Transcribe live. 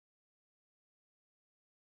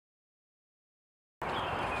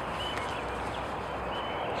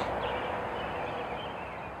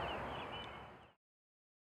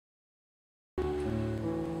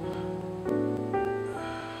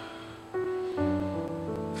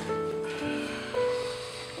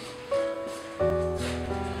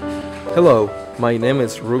Hello, my name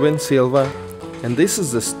is Ruben Silva, and this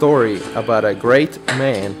is the story about a great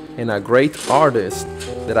man and a great artist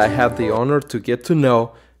that I had the honor to get to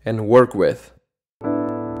know and work with.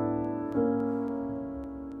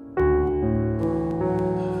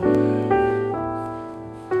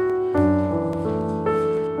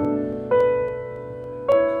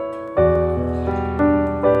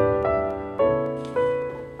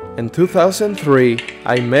 In 2003,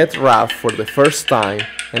 I met Ralph for the first time,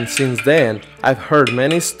 and since then, I've heard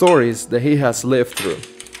many stories that he has lived through.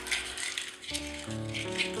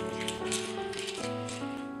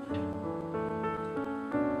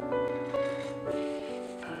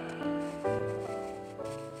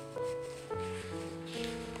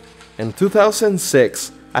 In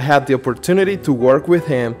 2006, I had the opportunity to work with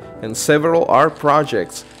him in several art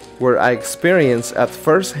projects where I experienced at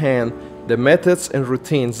first hand the methods and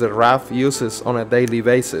routines that Ralph uses on a daily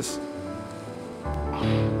basis.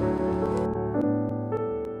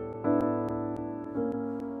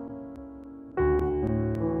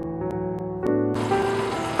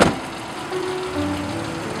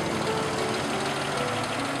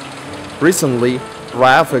 Recently,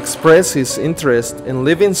 Ralph expressed his interest in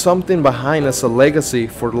leaving something behind as a legacy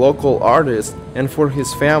for local artists and for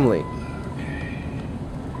his family.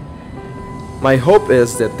 My hope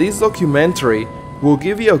is that this documentary will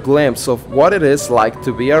give you a glimpse of what it is like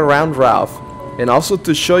to be around Ralph, and also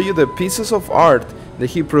to show you the pieces of art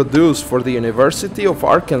that he produced for the University of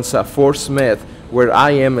Arkansas Fort Smith, where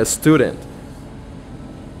I am a student.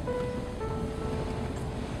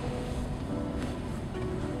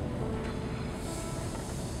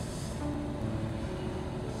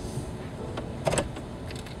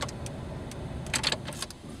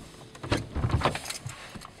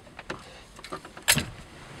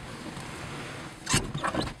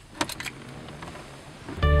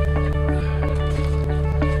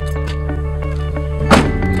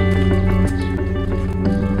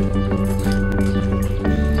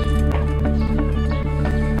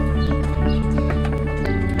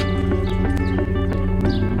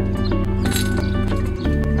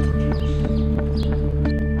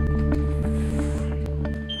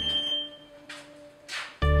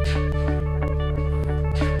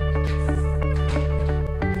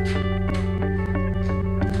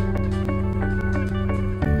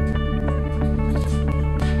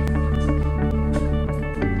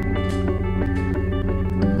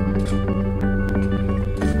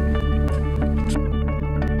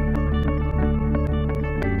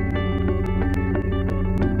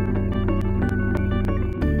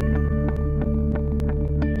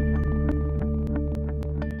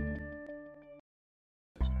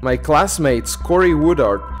 My classmates Cory,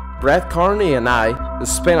 Woodard, Brad Carney and I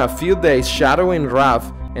spent a few days shadowing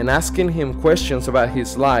Ralph and asking him questions about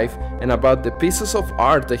his life and about the pieces of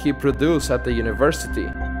art that he produced at the university.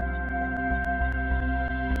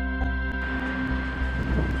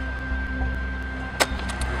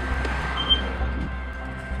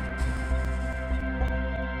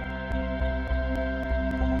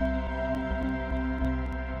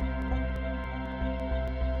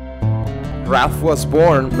 Ralph was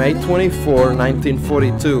born May 24,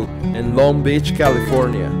 1942 in Long Beach,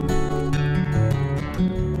 California.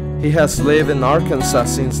 He has lived in Arkansas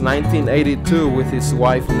since 1982 with his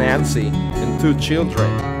wife Nancy and 2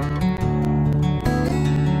 children.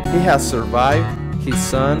 He has survived his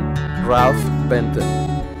son, Ralph Benton.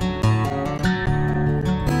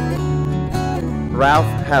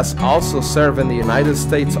 Ralph has also served in the United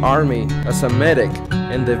States Army as a medic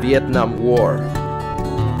in the Vietnam War.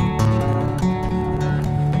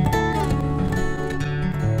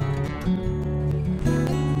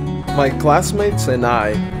 My classmates and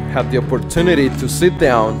I had the opportunity to sit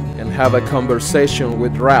down and have a conversation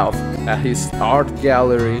with Ralph at his art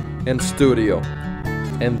gallery and studio.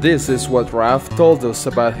 And this is what Ralph told us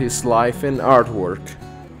about his life and artwork.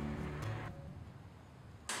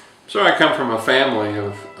 So I come from a family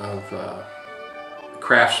of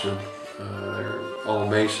craftsmen. They're all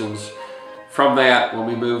masons. From that, when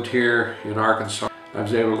we moved here in Arkansas, I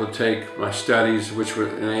was able to take my studies,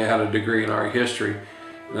 and I had a degree in art history,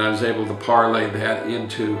 and I was able to parlay that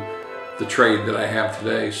into the trade that I have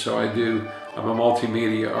today. So I'm a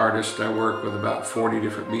multimedia artist. I work with about 40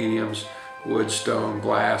 different mediums: wood, stone,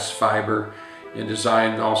 glass, fiber, and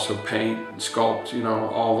design, and also paint, and sculpt,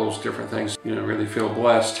 all those different things. Really feel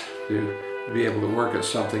blessed to be able to work at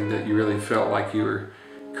something that you really felt like you were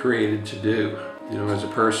created to do, as a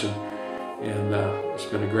person. And it's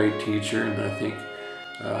been a great teacher, and I think,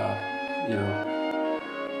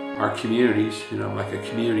 our communities, like a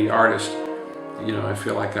community artist, I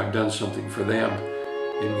feel like I've done something for them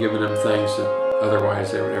and given them things that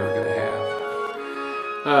otherwise they were never going to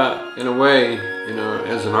have. In a way, you know,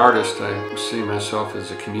 as an artist, I see myself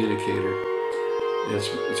as a communicator.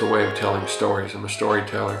 It's a way of telling stories. I'm a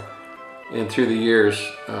storyteller. And through the years,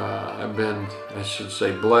 I've been, I should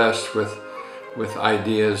say, blessed with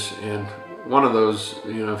ideas. And one of those,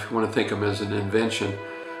 you know, if you want to think of them as an invention,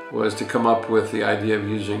 was to come up with the idea of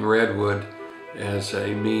using redwood as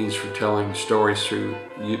a means for telling stories through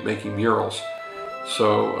making murals.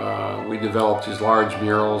 So we developed these large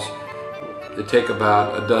murals. They take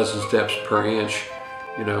about a dozen steps per inch,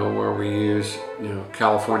 you know, where we use, you know,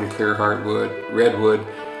 California clear hardwood, redwood,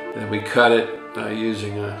 and then we cut it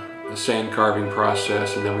using a sand carving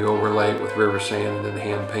process, and then we overlay it with river sand and then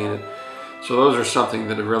hand paint it. So those are something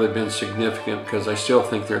that have really been significant, because I still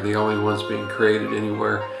think they're the only ones being created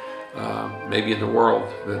anywhere, maybe in the world,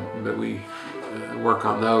 that we work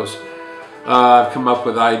on those. I've come up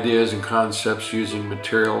with ideas and concepts using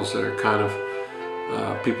materials that are kind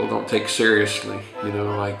of people don't take seriously, you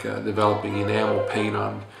know, like developing enamel paint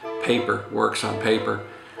on paper, works on paper,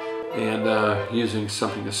 and using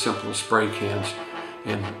something as simple as spray cans.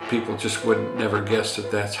 And people just wouldn't never guess that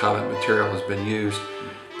that's how that material has been used.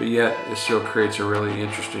 But yet it still creates a really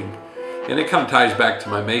interesting, and it kind of ties back to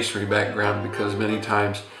my masonry background, because many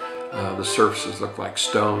times the surfaces look like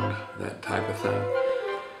stone, that type of thing.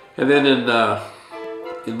 And then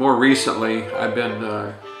in more recently, I've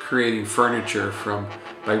been creating furniture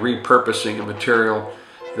by repurposing a material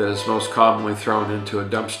that is most commonly thrown into a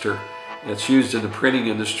dumpster. It's used in the printing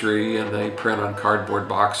industry, and they print on cardboard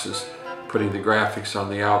boxes, putting the graphics on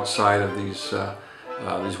the outside of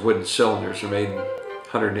these wooden cylinders. They're made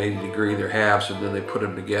 180 degree, they're halves, and then they put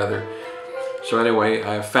them together. So anyway,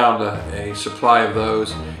 I found a supply of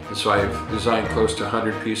those, and so I've designed close to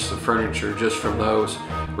 100 pieces of furniture just from those,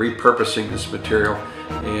 repurposing this material,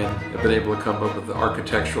 and I've been able to come up with the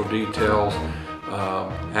architectural details,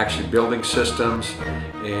 actually building systems,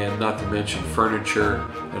 and not to mention furniture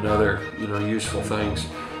and other, you know, useful things,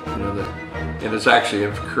 you know, and it's actually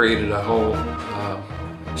have created a whole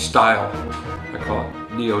style. I call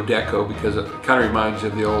it neo-deco, because it kind of reminds you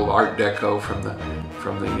of the old Art Deco from the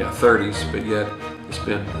 30s, but yet it's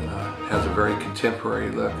been has a very contemporary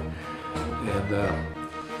look. And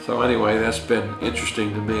so anyway, that's been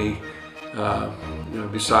interesting to me. You know,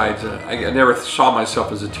 besides, I never saw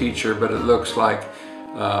myself as a teacher, but it looks like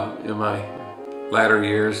in my latter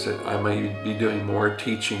years that I may be doing more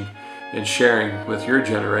teaching and sharing with your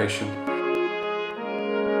generation.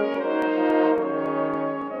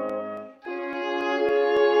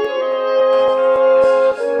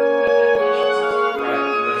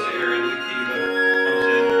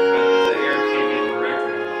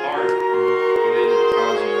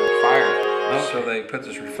 So they put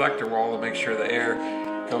this reflector wall to make sure the air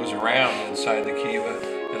goes around inside the kiva,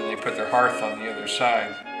 and then they put their hearth on the other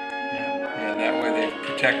side. And that way they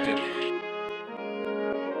protect it.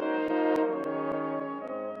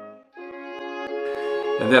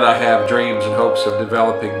 And then I have dreams and hopes of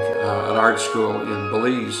developing an art school in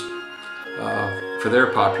Belize for their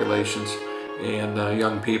populations and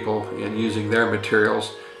young people, and using their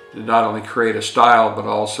materials to not only create a style, but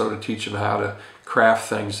also to teach them how to craft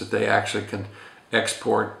things that they actually can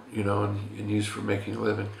export, you know, and use for making a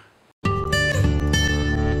living.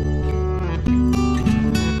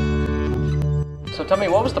 So tell me,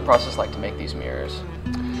 what was the process like to make these mirrors?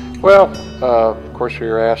 Well, of course we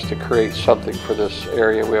were asked to create something for this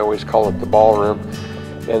area. We always call it the ballroom.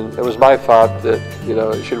 And it was my thought that, you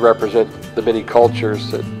know, it should represent the many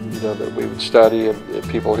cultures that, you know, that we would study, and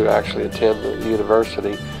people who actually attend the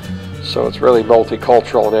university. So it's really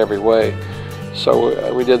multicultural in every way.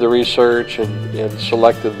 So we did the research and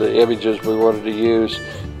selected the images we wanted to use,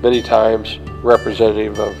 many times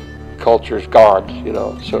representative of cultures gone, you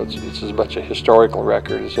know, so it's as much a historical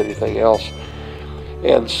record as anything else.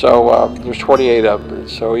 And so there's 28 of them, and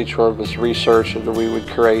so each one was researched, and we would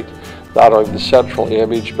create not only the central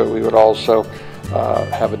image, but we would also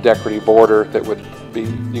have a decorative border that would be,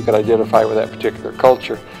 you could identify with that particular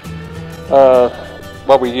culture.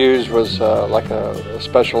 What we used was like a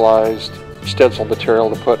specialized stencil material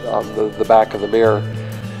to put on the back of the mirror,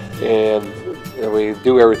 and we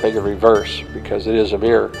do everything in reverse because it is a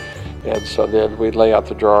mirror. And so then we'd lay out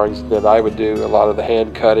the drawings, and then I would do a lot of the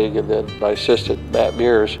hand cutting, and then my assistant Matt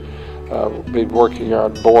Mears would be working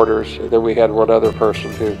on borders, and then we had one other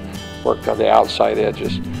person who worked on the outside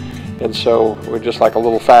edges. And so we're just like a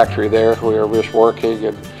little factory there. We were just working,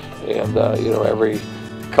 and you know, every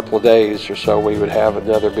couple of days or so we would have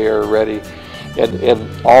another mirror ready,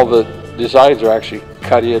 and all the designs are actually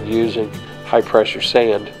cut in using high pressure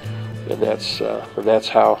sand, and that's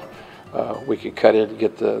how we could cut in and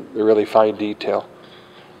get the really fine detail.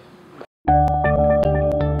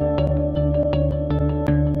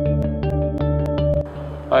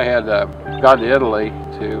 I had gone to Italy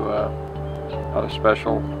on a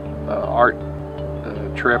special art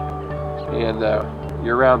trip, and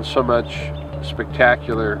you're around so much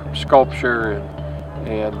spectacular sculpture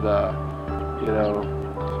and you know,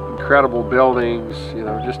 incredible buildings, you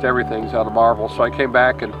know, just everything's out of marble. So I came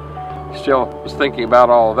back and still was thinking about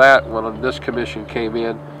all of that when this commission came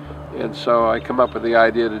in, and so I come up with the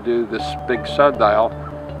idea to do this big sundial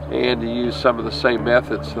and to use some of the same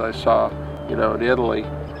methods that I saw, you know, in Italy.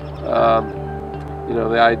 You know,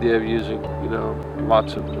 the idea of using, you know,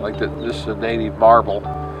 lots of, like this is a native marble,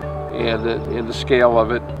 and in the scale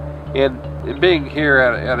of it. And being here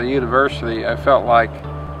at a university, I felt like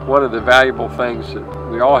one of the valuable things that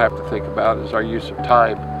we all have to think about is our use of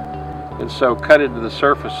time. And so cut into the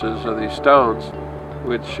surfaces of these stones,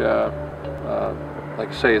 which, like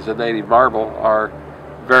I say, is a native marble, are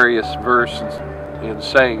various verses and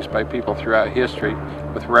sayings by people throughout history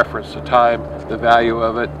with reference to time, the value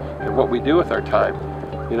of it, and what we do with our time.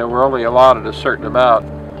 You know, we're only allotted a certain amount,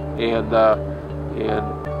 and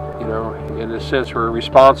you know, in a sense, we're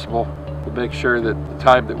responsible to make sure that the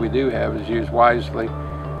time that we do have is used wisely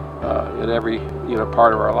in every, you know,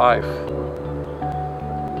 part of our life.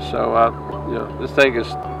 So, you know, this thing is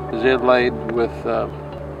inlaid with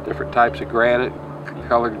different types of granite,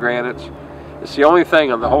 colored granites. It's the only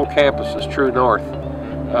thing on the whole campus that's true north.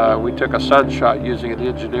 We took a sunshot using an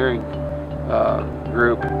engineering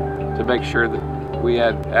group to make sure that we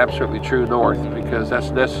had absolutely true north, because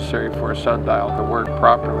that's necessary for a sundial to work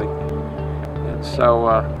properly. And so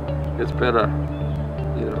it's been a,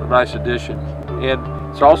 you know, a nice addition.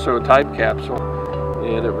 And it's also a time capsule,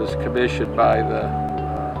 and it was commissioned by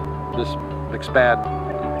this McSpadden.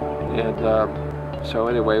 And so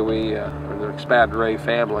anyway, we are the McSpadden Ray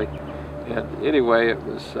family. And anyway, it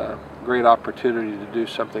was a great opportunity to do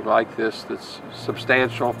something like this that's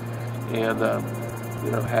substantial and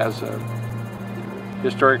you know, has a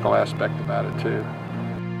historical aspect about it too.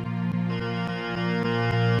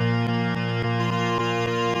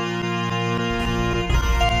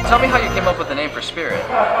 Tell me how you came up with the name for Spirit.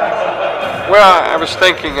 Well, I was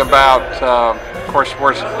thinking about, of course,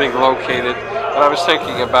 where it's being located, and I was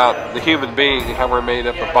thinking about the human being, how we're made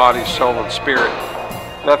up of body, soul, and spirit.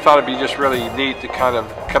 And I thought it'd be just really neat to kind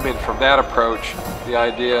of come in from that approach, the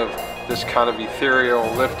idea of this kind of ethereal,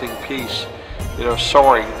 lifting piece, you know,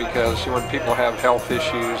 soaring, because when people have health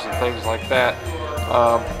issues and things like that,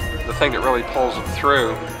 the thing that really pulls them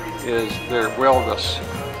through is their willness,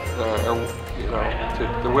 you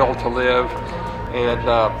know, the will to live.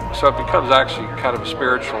 And so it becomes actually kind of a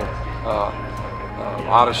spiritual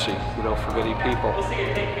odyssey, you know, for many people.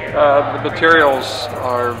 The materials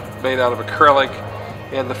are made out of acrylic,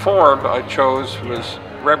 and the form I chose was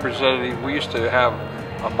representative. We used to have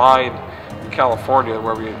a mine in California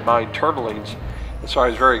where we mined tourmalines, and so I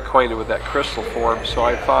was very acquainted with that crystal form, so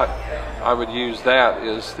I thought I would use that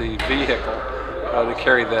as the vehicle to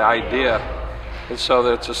carry the idea. And so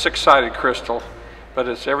it's a six-sided crystal, but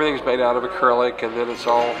everything's made out of acrylic, and then it's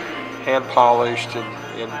all hand polished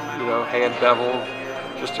and you know, hand beveled,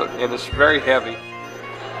 and it's very heavy.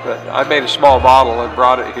 But I made a small model and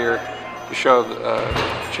brought it here to show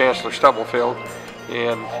Chancellor Stubblefield,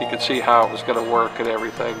 and he could see how it was going to work and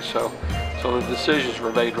everything. So the decisions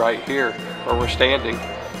were made right here where we're standing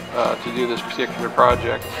to do this particular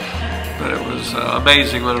project. But it was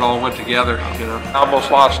amazing when it all went together. You know, I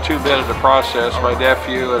almost lost 2 men in the process. My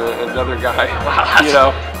nephew and another guy, you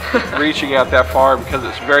know, reaching out that far, because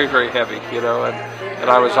it's very, very heavy. You know, and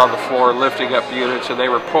I was on the floor lifting up units, and they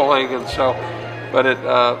were pulling, and so, but it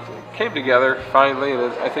came together finally,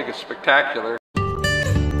 and I think it's spectacular.